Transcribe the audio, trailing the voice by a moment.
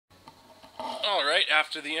Alright,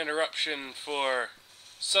 after the interruption for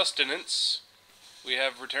sustenance, we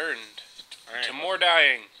have returned to more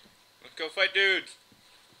dying. Let's go fight dudes.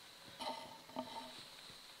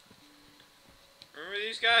 Remember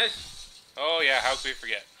these guys? Oh yeah, how could we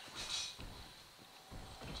forget?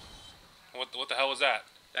 What the hell was that?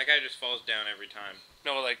 That guy just falls down every time.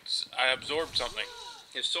 No, like, I absorbed something.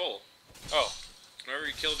 His soul. Oh. Whenever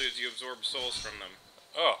you kill dudes, you absorb souls from them.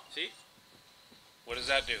 Oh. See? What does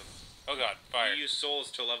that do? Oh god, fire. You use souls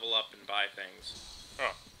to level up and buy things.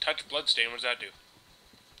 Oh. Touch bloodstain, what does that do?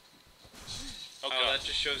 Oh, god. that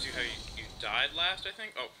just shows you how you died last, I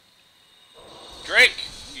think? Oh. Drink!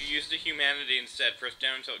 You used the humanity instead. Press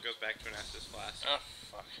down until it goes back to an Estus flask. Oh,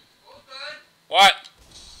 fuck. Hold on. What?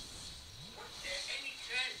 Any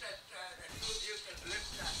chance that two of you can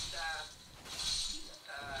lift that,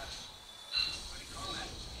 what do you call that,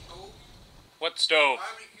 stove? What stove?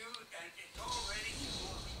 Barbecue, and it's all ready to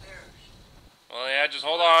go upstairs. Well, yeah, just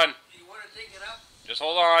hold on. You want to take it up? Just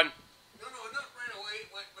hold on. No, not right away,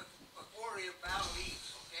 but before the battle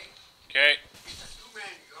leaves, okay? Okay. It's a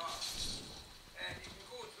two-man job. And you can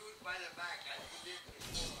go through it by the back, as you did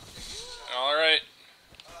before. Alright.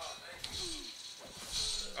 Oh, thank you.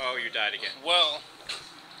 Oh, you died again. Well,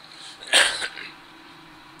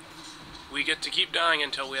 we get to keep dying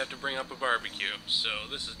until we have to bring up a barbecue, so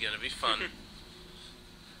this is gonna be fun.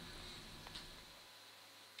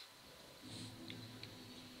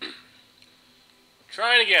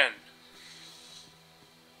 Trying again.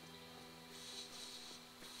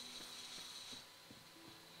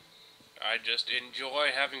 I just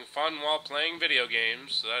enjoy having fun while playing video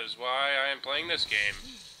games, so that is why I am playing this game.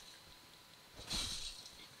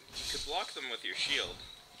 You could block them with your shield.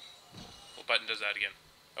 What button does that again?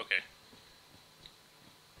 Okay.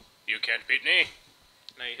 You can't beat me.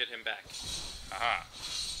 Now you hit him back. Haha.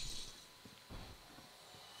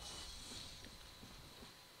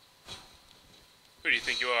 Who do you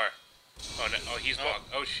think you are? Oh, no. Oh, he's blocked.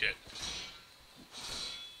 Oh, shit.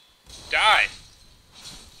 Die!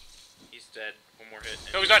 He's dead. One more hit.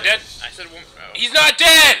 No, he's not dead. I said one. Oh. He's not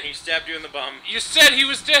dead! He stabbed you in the bum. You said he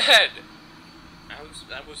was dead! I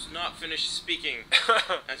was not finished speaking.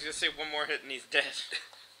 I was gonna say one more hit and he's dead.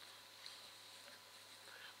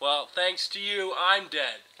 Well, thanks to you, I'm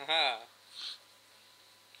dead. Haha.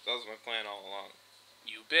 That was my plan all along.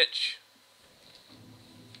 You bitch.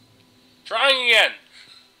 Trying again!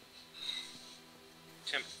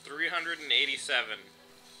 Temp 387.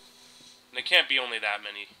 And it can't be only that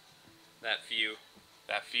many. That few.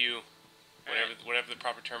 That few. Whatever the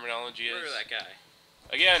proper terminology is. Where that guy?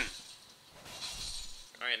 Again!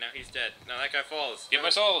 Alright, now he's dead. Now that guy falls. Get my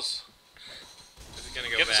souls! This is gonna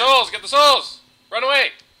go Get bad. the souls! Get the souls! Run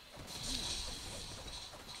away!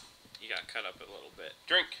 You got cut up a little bit.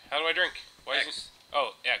 Drink. How do I drink? Why X. is it?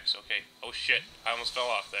 Oh, X. Okay. Oh shit. I almost fell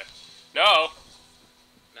off there. No!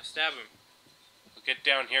 Now stab him. I'll get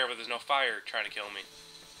down here where there's no fire trying to kill me.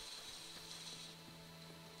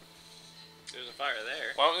 There's a fire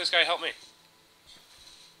there. Why don't this guy help me?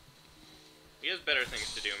 He has better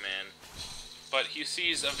things to do, man. But he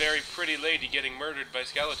sees a very pretty lady getting murdered by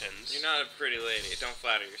skeletons. You're not a pretty lady. Don't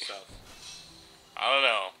flatter yourself. I don't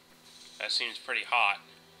know. That seems pretty hot.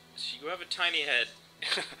 You have a tiny head.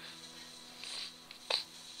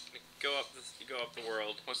 Go up the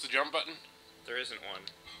world. What's the jump button? There isn't one.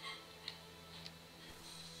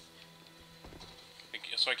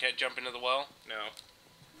 So I can't jump into the well? No.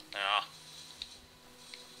 Ah.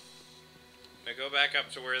 Now go back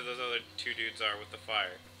up to where those other two dudes are with the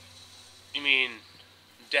fire. You mean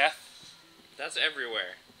death? That's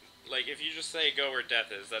everywhere. Like, if you just say go where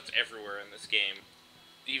death is, that's everywhere in this game.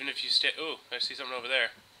 Even if you stay... Ooh, I see something over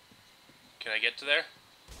there. Can I get to there?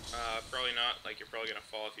 Probably not. Like, you're probably gonna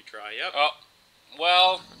fall if you try. Yep. Oh.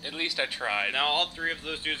 Well, at least I tried. Now all three of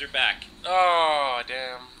those dudes are back. Oh,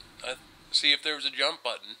 damn. See, if there was a jump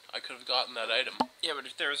button, I could have gotten that item. Yeah, but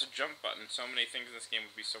if there was a jump button, so many things in this game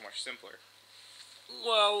would be so much simpler.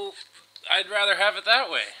 Well, I'd rather have it that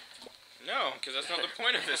way. No, because that's not the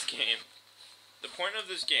point of this game. The point of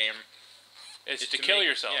this game is to kill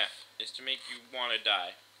yourself. Yeah, is to make you want to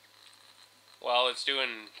die. Well, it's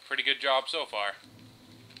doing a pretty good job so far.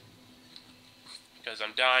 Because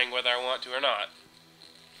I'm dying whether I want to or not.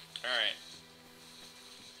 Alright.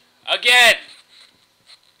 Again!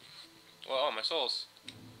 Well, oh, my souls.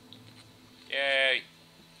 Yay.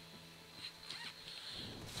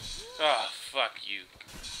 Ah, oh, fuck you.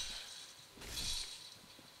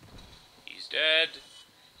 He's dead.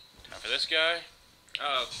 Time for this guy.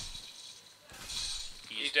 Oh.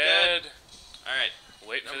 He's dead. Alright.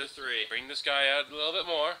 Wait for Number this. 3. Bring this guy out a little bit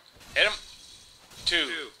more. Hit him. 2.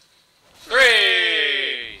 2.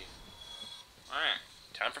 3!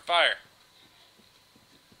 fire.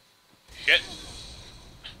 Shit.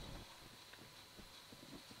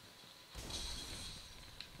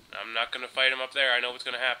 I'm not gonna fight him up there. I know what's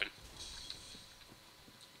gonna happen.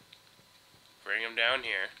 Bring him down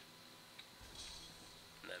here.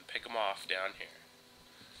 And then pick him off down here.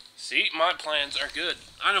 See, my plans are good.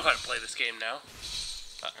 I know how to play this game now.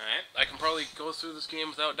 Alright. I can probably go through this game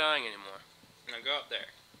without dying anymore. Now go up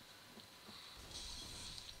there.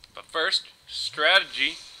 But first,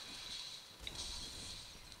 strategy.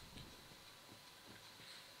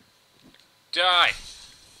 Die.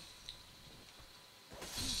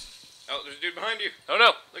 Oh, there's a dude behind you. Oh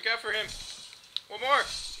no. Look out for him. One more.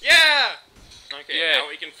 Yeah! Okay, Yeah. now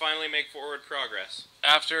we can finally make forward progress.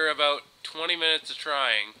 After about 20 minutes of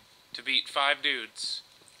trying to beat 5 dudes,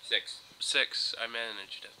 6, I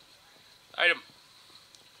managed it. Item.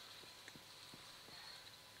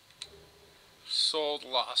 Sold,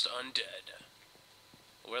 lost, undead.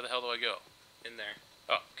 Where the hell do I go? In there.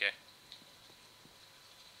 Oh, okay.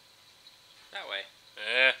 That way.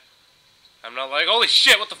 I'm not like, holy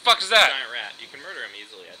shit, what the fuck is that? Giant rat. You can murder him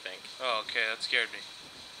easily, I think. Oh, okay, that scared me.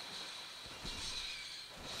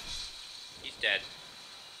 He's dead.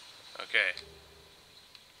 Okay.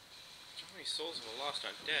 How many souls have I lost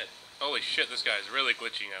undead? Holy shit, this guy's really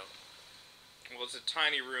glitching out. Well, it's a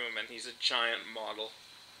tiny room, and he's a giant model.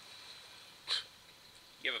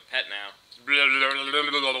 You have a pet now.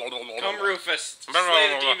 Come, Rufus. Slay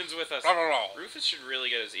the demons with us. Rufus should really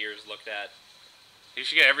get his ears looked at. He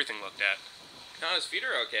should get everything looked at. Now, his feet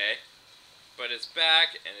are okay, but his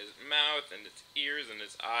back and his mouth and his ears and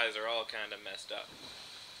his eyes are all kind of messed up.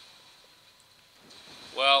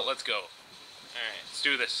 Well, let's go. Alright. Let's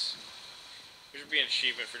do this. There should be an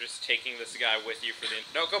achievement for just taking this guy with you for the...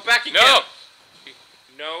 No, go back again! No!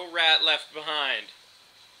 No rat left behind.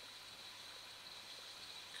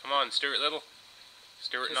 Come on, Stuart Little.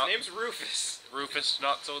 Stuart, His not... name's Rufus. Rufus,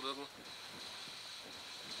 not so little.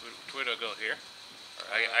 Which way do I go? Here?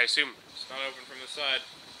 I assume... It's not open from the side.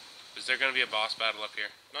 Is there going to be a boss battle up here?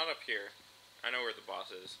 Not up here. I know where the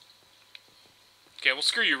boss is. Okay, well,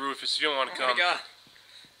 screw you, Rufus. You don't want to come. Oh my god.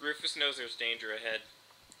 Rufus knows there's danger ahead.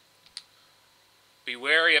 Be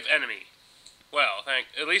wary of enemy. Well,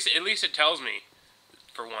 at least it tells me,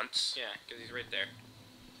 for once. Yeah, because he's right there.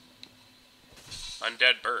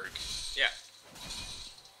 Undead Berg. Yeah.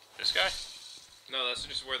 This guy? No, that's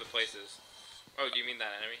just where the place is. Oh, do you mean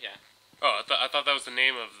that enemy? Yeah. Oh, I thought that was the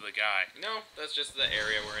name of the guy. No, that's just the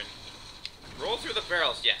area we're in. Roll through the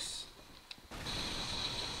barrels, yes.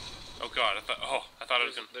 Oh god, I thought it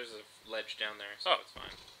was gonna... There's a ledge down there, so it's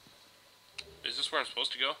fine. Is this where I'm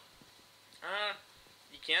supposed to go?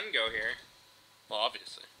 You can go here. Well,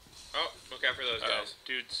 obviously. Oh, look out for those guys.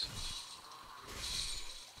 Dudes.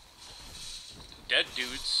 Dead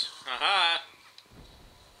dudes. Haha!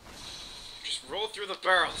 Just roll through the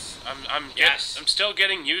barrels. I'm Yes. still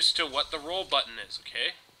getting used to what the roll button is,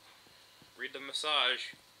 okay? Read the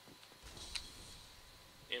massage.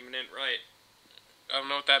 Imminent right. I don't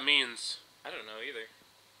know what that means. I don't know either.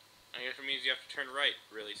 I guess it means you have to turn right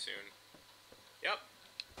really soon. Yep.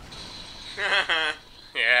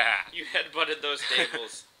 Yeah. You headbutted those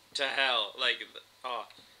tables to hell. Like, oh.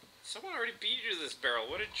 Someone already beat you to this barrel.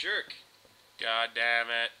 What a jerk. God damn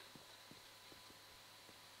it.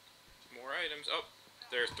 More items. Oh,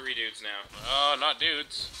 there's 3 dudes now. Oh, not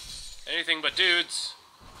dudes. Anything but dudes.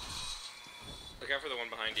 Look out for the one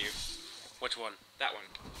behind you. Which one? That one.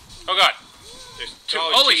 Oh god. There's 2.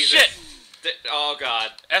 oh, Holy Jesus. shit! Oh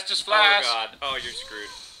god. Estus Flash. Oh god. Oh, you're screwed.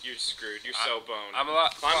 You're screwed. You're so boned. I'm a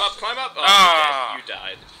lot. Climb up, climb up. Oh, Ah. you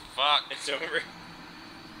died. Fuck. It's over.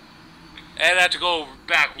 And I had to go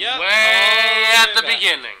back Yep. way All at the the way back.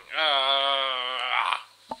 beginning.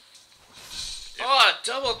 Oh,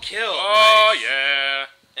 double kill. Oh, Nice. yeah.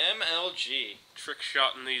 MLG. Trick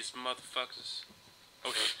shotting these motherfuckers.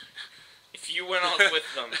 Okay. If you went off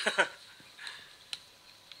with them.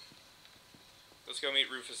 Let's go meet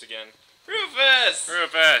Rufus again. Rufus!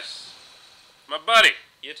 Rufus. My buddy.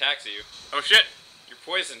 He attacks you. Oh, shit. You're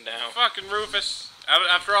poisoned now. Fucking Rufus.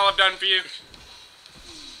 After all I've done for you.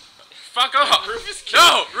 Fuck off. Rufus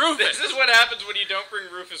No, kills. Rufus. This is what happens when you don't bring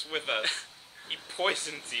Rufus with us. He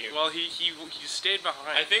poisons you. Well, he stayed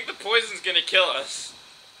behind. I think the poison's gonna kill us.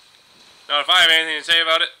 Now, if I have anything to say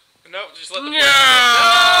about it. No, just let the No! poison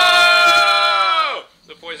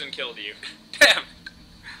No! The poison killed you. Damn.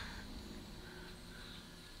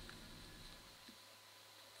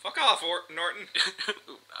 Fuck off, Norton.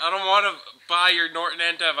 I don't want to buy your Norton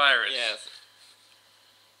antivirus. Yes.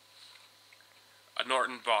 A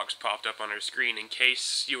Norton box popped up on our screen in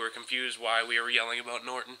case you were confused why we were yelling about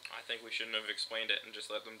Norton. I think we shouldn't have explained it and just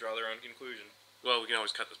let them draw their own conclusion. Well, we can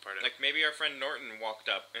always cut this part out. Like, maybe our friend Norton walked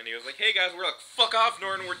up, and he was like, hey, guys, we're like, fuck off,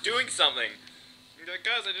 Norton, we're doing something. And you're like,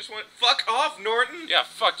 guys, I just want... Fuck off, Norton! Yeah,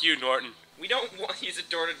 fuck you, Norton. We don't want... He's a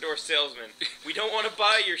door-to-door salesman. We don't want to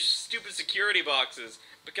buy your stupid security boxes.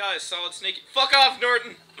 But guys, Solid Snake... Fuck off,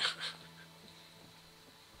 Norton!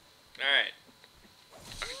 Alright.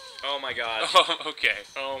 Oh my god. Oh, okay.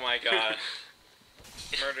 Oh my god.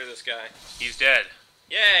 Murder this guy. He's dead.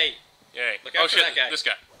 Yay! Yay. Look out oh for shit, that guy. this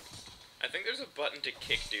guy. I think there's a button to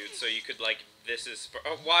kick dude, so you could, like, this is...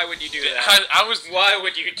 Oh, why would you do that? I was... Why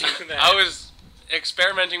would you do that? I was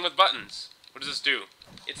experimenting with buttons. What does this do?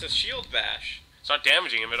 It's a shield bash. It's not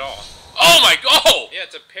damaging him at all. Oh my god! Oh! Yeah,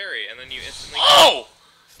 it's a parry, and then you instantly... Oh!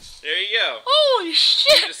 There you go. Holy You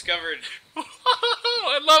shit! discovered...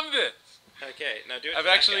 I love this. Okay, now do it I'm to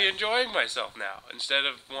that actually guy. enjoying myself now, instead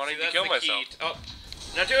of wanting See, to kill that's the myself. key. Oh,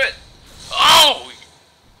 now do it! Oh!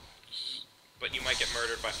 But you might get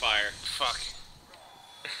murdered by fire. Fuck.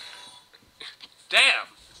 Damn.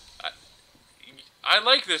 I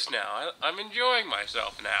like this now. I'm enjoying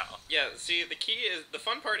myself now. Yeah, see, the key is... The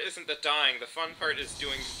fun part isn't the dying. The fun part is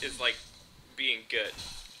like, being good.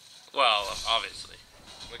 Well, obviously.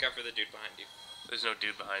 Look out for the dude behind you. There's no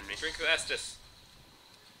dude behind me. Drink Estus.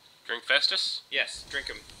 Drink Festus? Yes, drink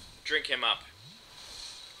him. Drink him up.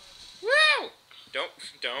 Woo! Don't.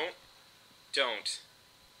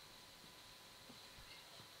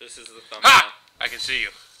 This is the thumbnail. Ha! I can see you.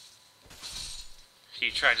 He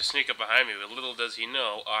tried to sneak up behind me, but little does he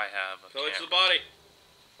know I have a Pillage camera. the body.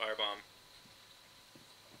 Firebomb.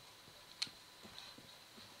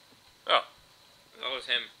 Oh. That was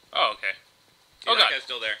him. Oh, okay. See, Oh, that God. guy's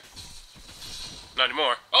still there. Not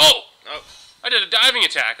anymore. Oh! Oh, I did a diving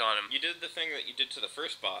attack on him. you did the thing that you did to the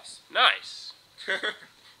first boss. Nice.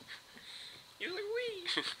 You're like,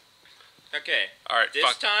 wee. Okay, Alright,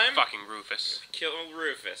 This time- fucking Rufus. kill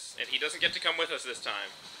Rufus, and he doesn't get to come with us this time.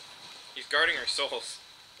 He's guarding our souls.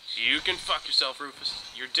 You can fuck yourself, Rufus.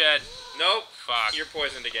 You're dead. Nope, Fuck. you're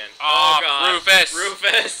poisoned again. Oh, God. Rufus!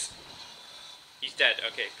 Rufus! He's dead.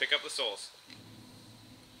 Okay, pick up the souls.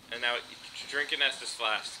 And now, drink an Estus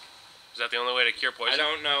flask. Is that the only way to cure poison? I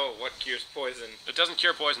don't know what cures poison. It doesn't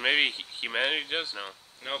cure poison. Maybe humanity does? No.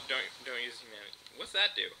 Nope, don't use humanity. What's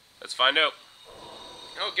that do? Let's find out.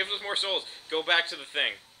 Oh, it gives us more souls. Go back to the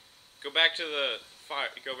thing. Go back to the fire.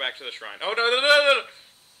 Go back to the shrine. Oh, no.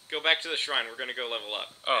 Go back to the shrine. We're gonna go level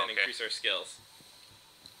up Oh, and okay. increase our skills.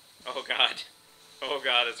 Oh god. Oh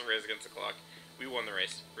god, it's a race against the clock. We won the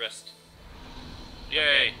race. Rest.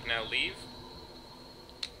 Yay. Now leave.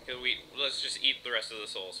 Let's just eat the rest of the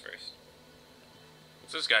souls first.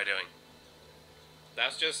 What's this guy doing?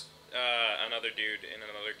 That's just another dude in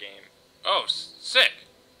another game. Oh, sick.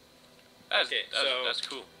 Okay, so- that's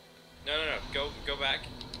cool. No. Go back.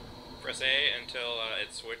 Press A until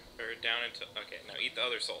it's down until. Okay, now eat the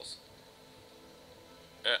other souls.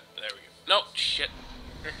 There we go. No, shit.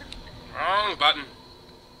 Wrong button.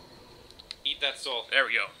 Eat that soul. There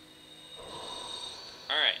we go.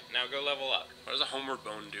 Alright, now go level up. What does a homeward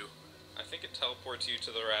bone do? I think it teleports you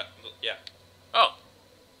to the rat. Yeah. Oh.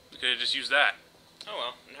 We could have just used that. Oh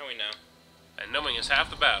well, now we know. And knowing is half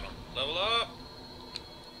the battle. Level up!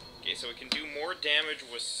 Okay, so we can do more damage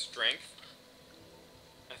with strength.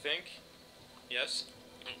 I think. Yes.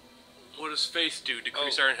 What does faith do?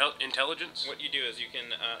 Decrease Oh. our intelligence? What you do is you can,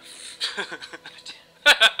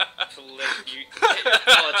 get your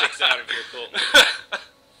politics out of here, Colton.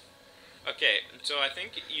 Okay, so I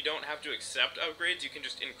think you don't have to accept upgrades, you can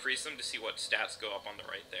just increase them to see what stats go up on the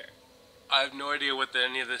right there. I have no idea what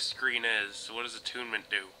any of this screen is. So what does attunement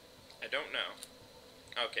do? I don't know.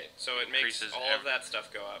 Okay, so it makes Increases all of that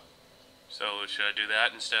stuff go up. So should I do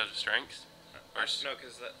that instead of strength? Or No,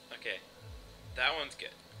 because that... Okay. That one's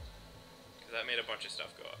good. Because that made a bunch of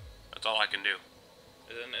stuff go up. that's all I can do.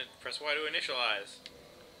 And then press Y to initialize.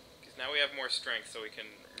 Because now we have more strength, so we can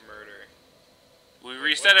murder. We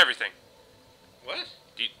reset everything. What?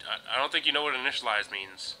 I don't think you know what initialize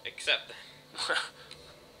means. Except...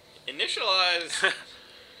 Initialize...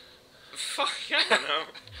 Fuck, I don't know.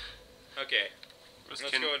 Okay, let's go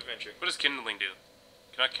adventure. What does kindling do?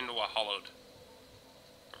 Cannot kindle while hollowed.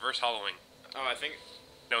 Reverse hollowing. Oh, I think...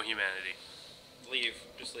 No humanity. Leave.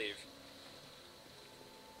 Just leave.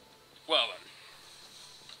 Well then.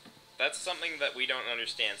 That's something that we don't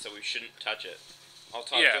understand, so we shouldn't touch it. I'll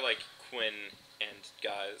talk Yeah. to, like, Quinn and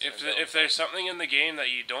guys. If there's something in the game that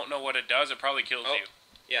you don't know what it does, it probably kills Oh. you.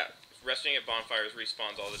 Yeah, resting at bonfires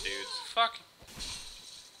respawns all the dudes. Fuck.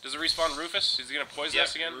 Does it respawn Rufus? Is he gonna poison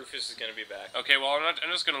us again? Rufus is gonna be back. Okay, well I'm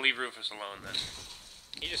just gonna leave Rufus alone then.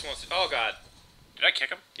 He just wants to... Oh, God. Did I kick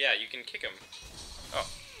him? Yeah, you can kick him. Oh.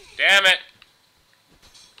 Damn it!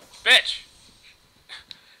 Bitch!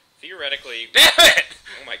 Theoretically... Damn it!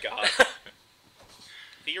 Oh my god.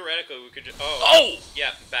 Theoretically, we could just... Oh! Oh!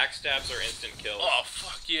 Yeah, backstabs are instant kills. Oh,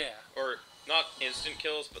 fuck yeah. Or, not instant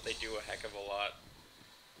kills, but they do a heck of a lot.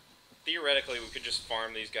 Theoretically, we could just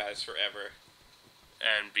farm these guys forever.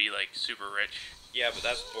 And be, like, super rich. Yeah, but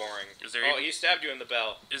that's boring. Is there oh, even, he stabbed you in the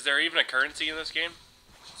bell. is there even a currency in this game?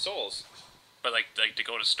 Souls. But, like to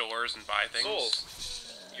go to stores and buy things?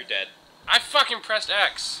 Souls. You're dead. I fucking pressed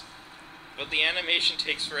X. But the animation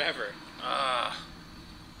takes forever. Ah.